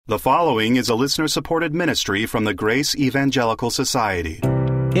The following is a listener-supported ministry from the Grace Evangelical Society.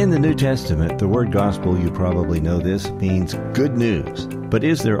 In the New Testament, the word gospel, you probably know this, means good news. But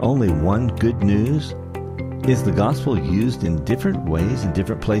is there only one good news? Is the gospel used in different ways in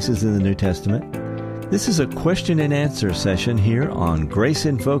different places in the New Testament? This is a question and answer session here on Grace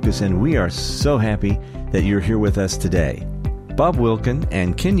in Focus, and we are so happy that you're here with us today. Bob Wilkin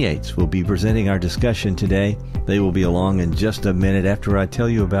and Ken Yates will be presenting our discussion today. They will be along in just a minute after I tell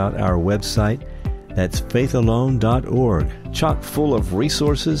you about our website. That's faithalone.org, chock full of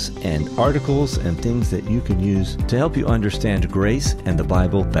resources and articles and things that you can use to help you understand grace and the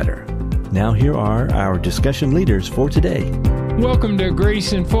Bible better. Now here are our discussion leaders for today. Welcome to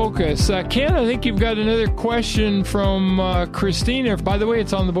Grace in Focus. Ken, I think you've got another question from Christina. By the way,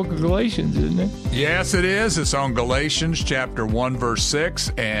 it's on the book of Galatians, isn't it? Yes, it is. It's on Galatians chapter 1, verse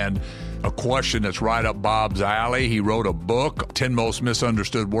 6, and a question that's right up Bob's alley. He wrote a book, 10 Most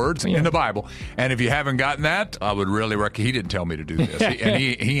Misunderstood Words in the Bible. And if you haven't gotten that, I would really recommend. He didn't tell me to do this.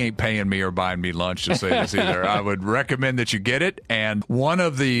 He ain't paying me or buying me lunch to say this either. I would recommend that you get it. And one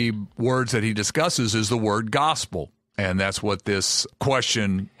of the words that he discusses is the word gospel. And that's what this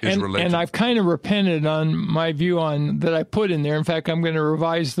question is related to. And I've kind of repented on my view on that I put in there. In fact, I'm going to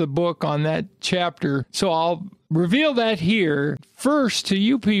revise the book on that chapter. So I'll reveal that here first to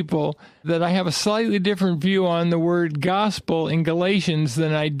you people, that I have a slightly different view on the word gospel in Galatians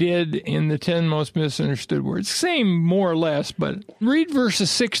than I did in the 10 Most Misunderstood Words. Same more or less, but read verses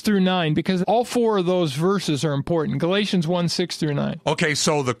 6 through 9, because all four of those verses are important. Galatians 1, 6 through 9. Okay,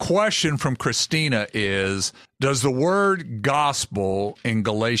 so the question from Christina is, does the word gospel in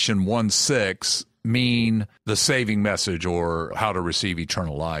Galatians 1, 6 mean the saving message or how to receive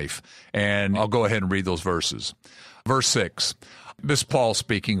eternal life? And I'll go ahead and read those verses. Verse 6, this is Paul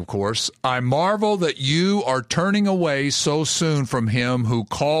speaking, of course. I marvel that you are turning away so soon from him who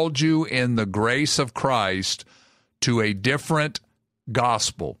called you in the grace of Christ to a different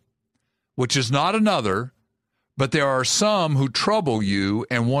gospel, which is not another, but there are some who trouble you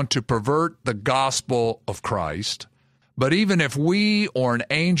and want to pervert the gospel of Christ. But even if we or an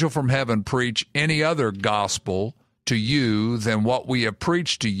angel from heaven preach any other gospel to you than what we have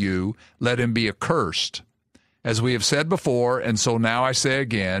preached to you, let him be accursed. As we have said before, and so now I say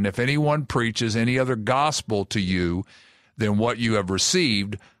again, if anyone preaches any other gospel to you than what you have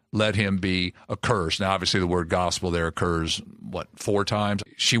received, let him be accursed. Now, obviously, the word gospel there occurs, 4 times?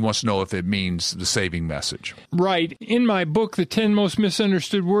 She wants to know if it means the saving message. Right. In my book, The 10 Most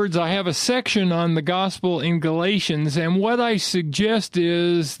Misunderstood Words, I have a section on the gospel in Galatians, and what I suggest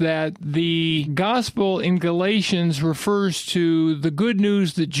is that the gospel in Galatians refers to the good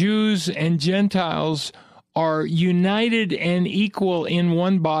news that Jews and Gentiles are united and equal in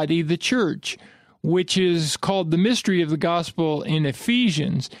one body, the church, which is called the mystery of the gospel in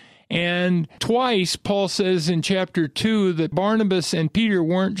Ephesians. And twice, Paul says in chapter 2 that Barnabas and Peter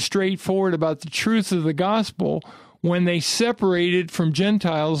weren't straightforward about the truth of the gospel when they separated from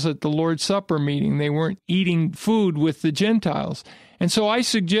Gentiles at the Lord's Supper meeting. They weren't eating food with the Gentiles. And so I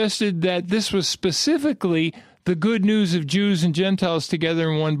suggested that this was specifically the good news of Jews and Gentiles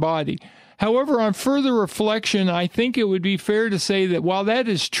together in one body. However, on further reflection, I think it would be fair to say that while that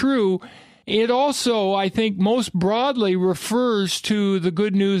is true, it also, I think, most broadly refers to the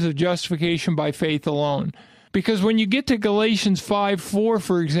good news of justification by faith alone. Because when you get to Galatians 5:4,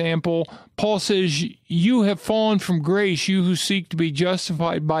 for example, Paul says, you have fallen from grace, you who seek to be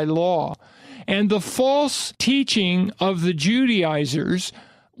justified by law. And the false teaching of the Judaizers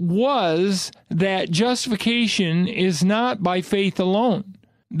was that justification is not by faith alone.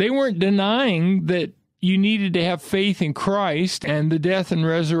 They weren't denying that you needed to have faith in Christ and the death and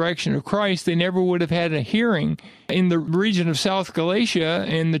resurrection of Christ. They never would have had a hearing in the region of South Galatia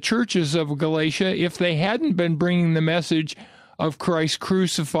and the churches of Galatia if they hadn't been bringing the message of Christ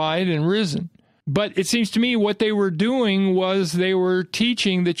crucified and risen. But it seems to me what they were doing was they were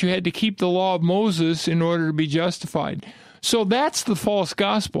teaching that you had to keep the law of Moses in order to be justified. So that's the false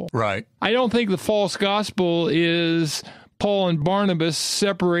gospel. Right. I don't think the false gospel is Paul and Barnabas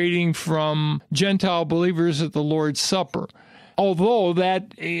separating from Gentile believers at the Lord's Supper, although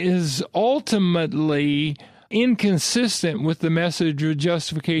that is ultimately inconsistent with the message of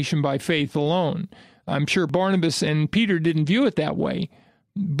justification by faith alone. I'm sure Barnabas and Peter didn't view it that way,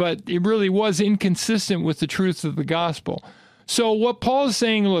 but it really was inconsistent with the truth of the gospel. So what Paul is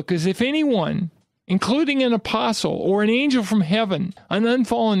saying, look, is if anyone, including an apostle or an angel from heaven, an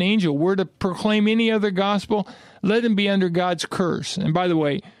unfallen angel, were to proclaim any other gospel, let him be under God's curse. And by the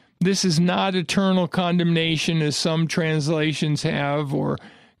way, this is not eternal condemnation as some translations have, or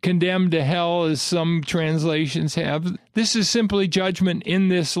condemned to hell, as some translations have. This is simply judgment in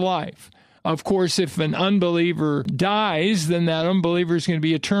this life. Of course, if an unbeliever dies, then that unbeliever is going to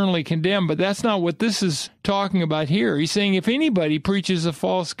be eternally condemned. But that's not what this is talking about here. He's saying if anybody preaches a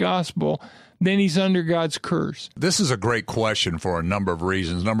false gospel, then he's under God's curse. This is a great question for a number of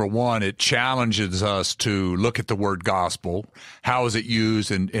reasons. Number one, it challenges us to look at the word gospel. How is it used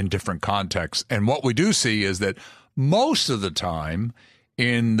in different contexts? And what we do see is that most of the time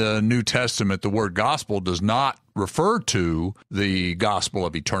in the New Testament, the word gospel does not refer to the gospel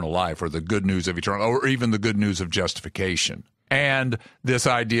of eternal life or the good news of eternal, or even the good news of justification. And this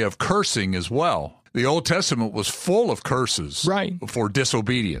idea of cursing as well. The Old Testament was full of curses for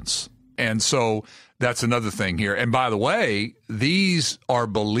disobedience. And so that's another thing here. And by the way, these are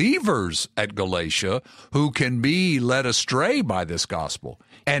believers at Galatia who can be led astray by this gospel.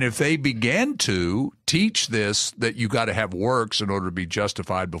 And if they begin to teach this, that you got to have works in order to be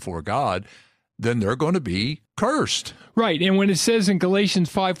justified before God, then they're going to be cursed. Right. And when it says in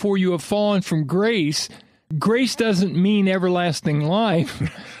Galatians 5:4, you have fallen from grace, grace doesn't mean everlasting life.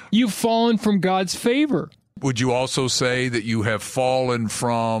 You've fallen from God's favor. Would you also say that you have fallen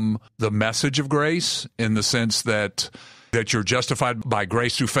from the message of grace in the sense that you're justified by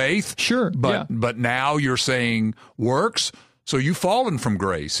grace through faith? Sure. But now you're saying works? So you've fallen from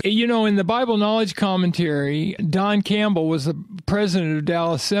grace. You know, in the Bible Knowledge Commentary, Don Campbell was the president of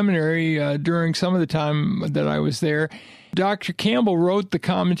Dallas Seminary during some of the time that I was there. Dr. Campbell wrote the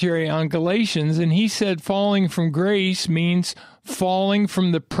commentary on Galatians, and he said falling from grace means falling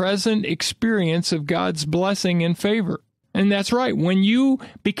from the present experience of God's blessing and favor. And that's right. When you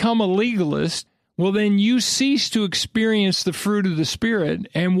become a legalist, well, then you cease to experience the fruit of the Spirit,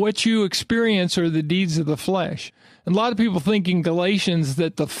 and what you experience are the deeds of the flesh. A lot of people think in Galatians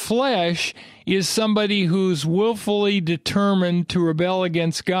that the flesh is somebody who's willfully determined to rebel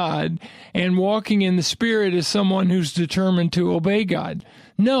against God, and walking in the Spirit is someone who's determined to obey God.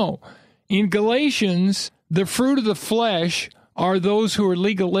 No. In Galatians, the fruit of the flesh are those who are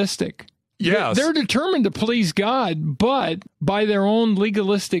legalistic. Yes. They're determined to please God, but by their own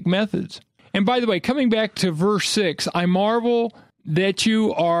legalistic methods. And by the way, coming back to verse 6, I marvel that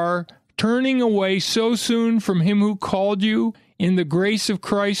you are turning away so soon from him who called you in the grace of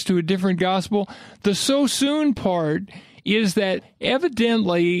Christ to a different gospel. The so soon part is that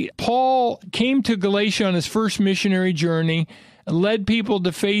evidently Paul came to Galatia on his first missionary journey, led people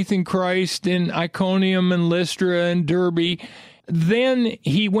to faith in Christ in Iconium and Lystra and Derbe. Then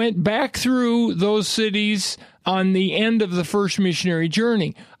he went back through those cities on the end of the first missionary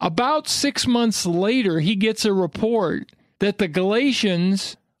journey. About 6 months later, he gets a report that the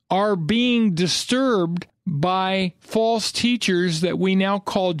Galatians are being disturbed by false teachers that we now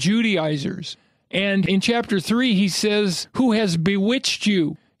call Judaizers. And in chapter 3, he says, who has bewitched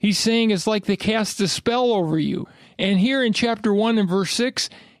you? He's saying it's like they cast a spell over you. And here in chapter 1 and verse 6,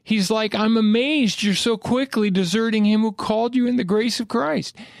 he's like, I'm amazed you're so quickly deserting him who called you in the grace of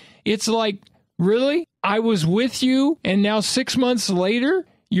Christ. It's like, really? I was with you, and now 6 months later,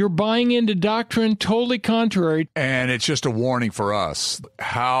 you're buying into doctrine totally contrary. And it's just a warning for us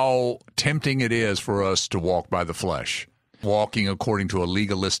how tempting it is for us to walk by the flesh, walking according to a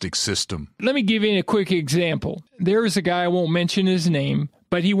legalistic system. Let me give you a quick example. There is a guy, I won't mention his name,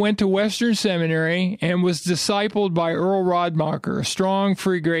 but he went to Western Seminary and was discipled by Earl Rodmacher, a strong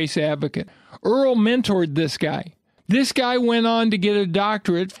free grace advocate. Earl mentored this guy. This guy went on to get a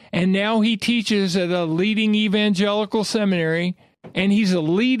doctorate, and now he teaches at a leading evangelical seminary, and he's a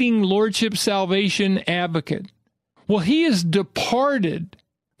leading Lordship salvation advocate. Well, he has departed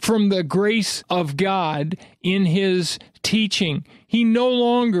from the grace of God in his teaching. He no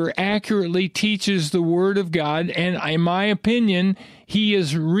longer accurately teaches the Word of God, and in my opinion, he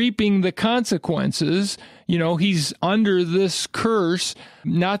is reaping the consequences. You know, he's under this curse,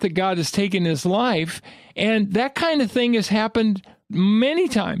 not that God has taken his life, and that kind of thing has happened many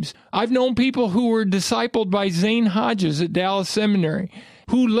times. I've known people who were discipled by Zane Hodges at Dallas Seminary,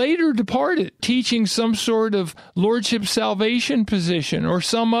 who later departed, teaching some sort of Lordship salvation position or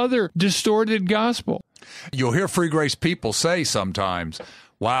some other distorted gospel. You'll hear free grace people say sometimes,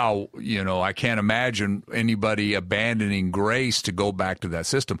 wow, I can't imagine anybody abandoning grace to go back to that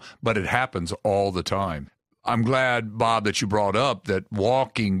system, but it happens all the time. I'm glad, Bob, that you brought up that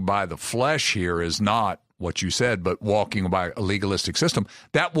walking by the flesh here is not what you said, but walking by a legalistic system.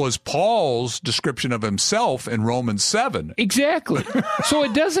 That was Paul's description of himself in Romans 7. Exactly. So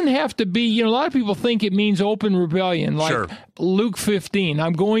it doesn't have to be, a lot of people think it means open rebellion, like, Sure. Luke 15.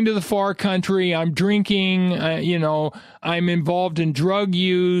 I'm going to the far country. I'm drinking, I'm involved in drug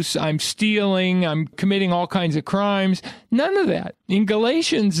use. I'm stealing. I'm committing all kinds of crimes. None of that. In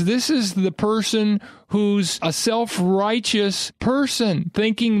Galatians, this is the person who's a self-righteous person,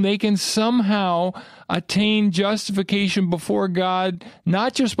 thinking they can somehow attain justification before God,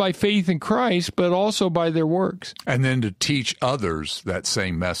 not just by faith in Christ, but also by their works. And then to teach others that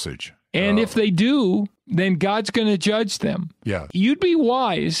same message. And if they do, then God's going to judge them. Yeah. You'd be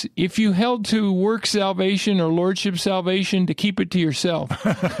wise if you held to work salvation or lordship salvation to keep it to yourself.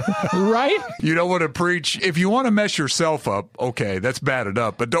 Right? You don't want to preach. If you want to mess yourself up, okay, that's bad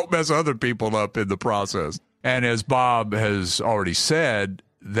enough, but don't mess other people up in the process. And as Bob has already said,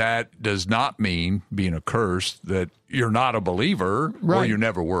 that does not mean, being accursed, that you're not a believer, right, or you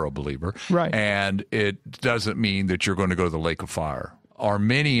never were a believer. Right. And it doesn't mean that you're going to go to the lake of fire.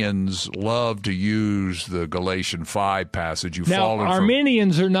 Arminians love to use the Galatians 5 passage.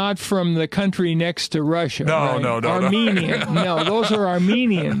 Armenians are not from the country next to Russia. No, right? no. Armenian. No, those are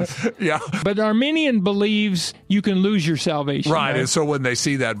Armenians. Yeah. But Armenian believes you can lose your salvation. Right. And so when they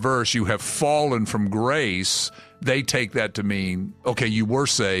see that verse, you have fallen from grace, they take that to mean, okay, you were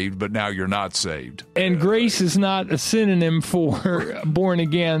saved, but now you're not saved. And grace is not a synonym for born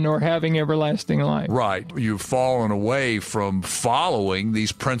again or having everlasting life. Right. You've fallen away from following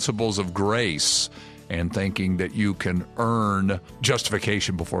these principles of grace and thinking that you can earn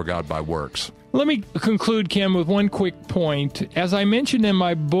justification before God by works. Let me conclude, Ken, with one quick point. As I mentioned in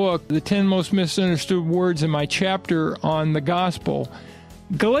my book, The 10 Most Misunderstood Words, in my chapter on the gospel,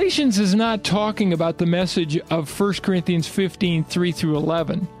 Galatians is not talking about the message of 1 Corinthians 15, 3 through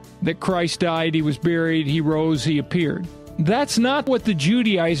 11, that Christ died, he was buried, he rose, he appeared. That's not what the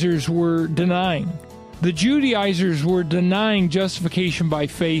Judaizers were denying. The Judaizers were denying justification by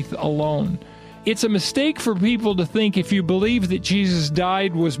faith alone. It's a mistake for people to think if you believe that Jesus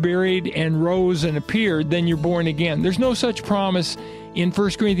died, was buried, and rose and appeared, then you're born again. There's no such promise in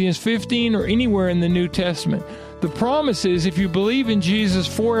 1 Corinthians 15 or anywhere in the New Testament. The promise is if you believe in Jesus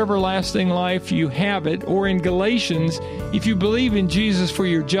for everlasting life, you have it. Or in Galatians, if you believe in Jesus for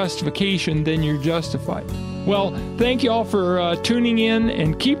your justification, then you're justified. Well, thank you all for tuning in,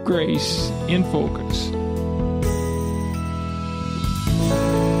 and keep grace in focus.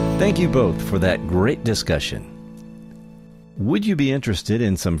 Thank you both for that great discussion. Would you be interested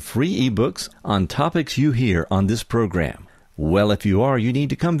in some free ebooks on topics you hear on this program? Well, if you are, you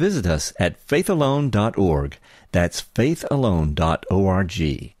need to come visit us at faithalone.org. That's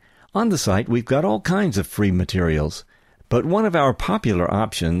faithalone.org. On the site, we've got all kinds of free materials, but one of our popular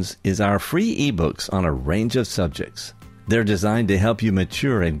options is our free ebooks on a range of subjects. They're designed to help you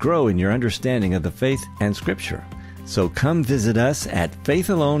mature and grow in your understanding of the faith and Scripture. So come visit us at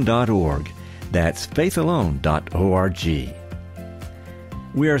faithalone.org. That's faithalone.org.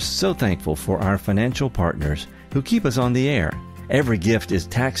 We are so thankful for our financial partners who keep us on the air. Every gift is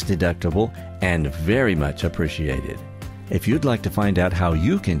tax deductible and very much appreciated. If you'd like to find out how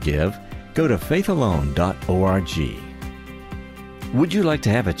you can give, go to faithalone.org. Would you like to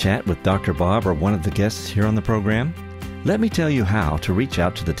have a chat with Dr. Bob or one of the guests here on the program? Let me tell you how to reach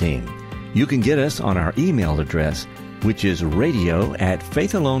out to the team. You can get us on our email address, which is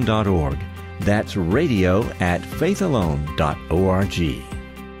radio@faithalone.org. That's radio@faithalone.org.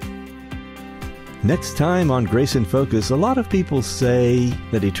 Next time on Grace in Focus, a lot of people say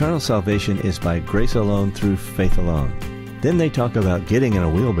that eternal salvation is by grace alone through faith alone. Then they talk about getting in a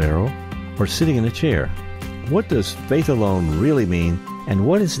wheelbarrow or sitting in a chair. What does faith alone really mean, and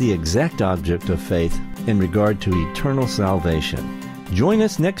what is the exact object of faith in regard to eternal salvation? Join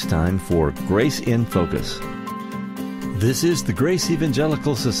us next time for Grace in Focus. This is the Grace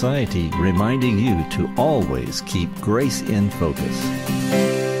Evangelical Society reminding you to always keep grace in focus.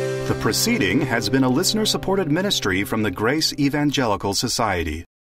 The proceeding has been a listener-supported ministry from the Grace Evangelical Society.